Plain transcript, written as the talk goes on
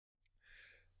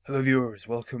Hello viewers,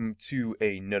 welcome to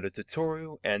another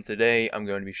tutorial, and today I'm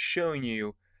going to be showing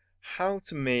you how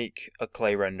to make a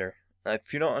clay render.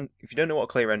 If you don't know what a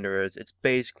clay render is, it's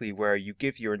basically where you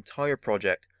give your entire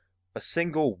project a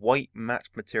single white matte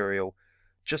material,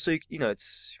 just so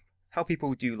it's how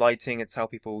people do lighting. It's how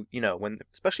people,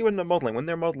 especially when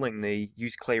they're modeling, they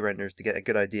use clay renders to get a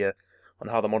good idea on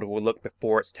how the model will look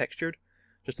before it's textured,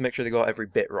 just to make sure they got every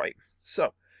bit right.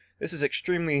 So this is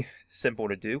extremely simple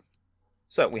to do.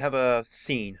 So we have a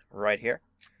scene right here,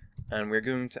 and we're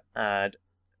going to add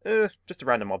just a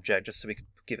random object just so we can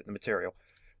give it the material.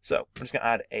 So I'm just going to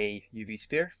add a UV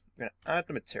sphere. We're going to add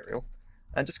the material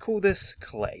and just call this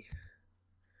clay.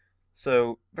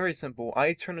 So very simple.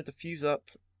 I turn the diffuse up,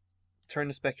 turn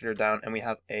the specular down, and we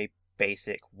have a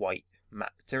basic white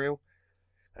matte material.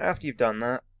 After you've done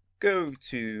that, go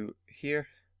to here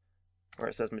where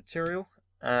it says material,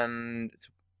 and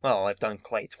well, I've done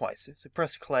clay twice. So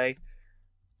press clay.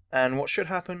 And what should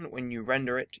happen when you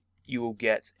render it, you will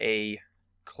get a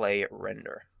clay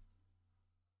render.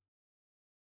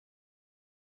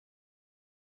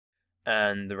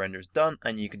 And the render's done,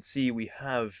 and you can see we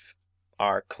have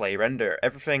our clay render.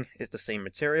 Everything is the same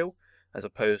material, as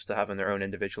opposed to having their own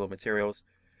individual materials.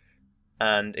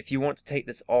 And if you want to take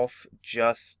this off,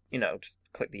 just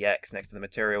click the X next to the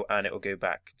material, and it will go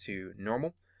back to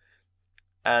normal.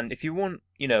 And if you want,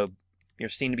 your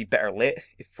scene to be better lit,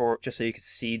 just so you can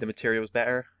see the materials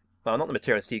better. Well, not the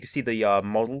materials, so you can see the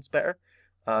models better.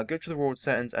 Go to the world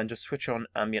settings and just switch on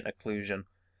ambient occlusion,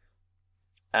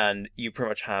 and you pretty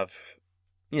much have,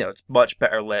 it's much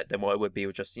better lit than what it would be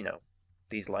with just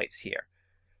these lights here.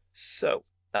 So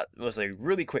that was a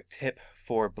really quick tip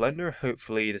for Blender.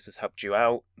 Hopefully this has helped you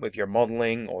out with your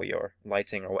modeling or your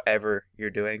lighting or whatever you're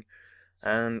doing.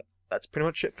 And that's pretty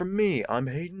much it from me. I'm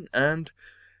Hayden, and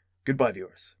goodbye,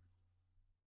 viewers.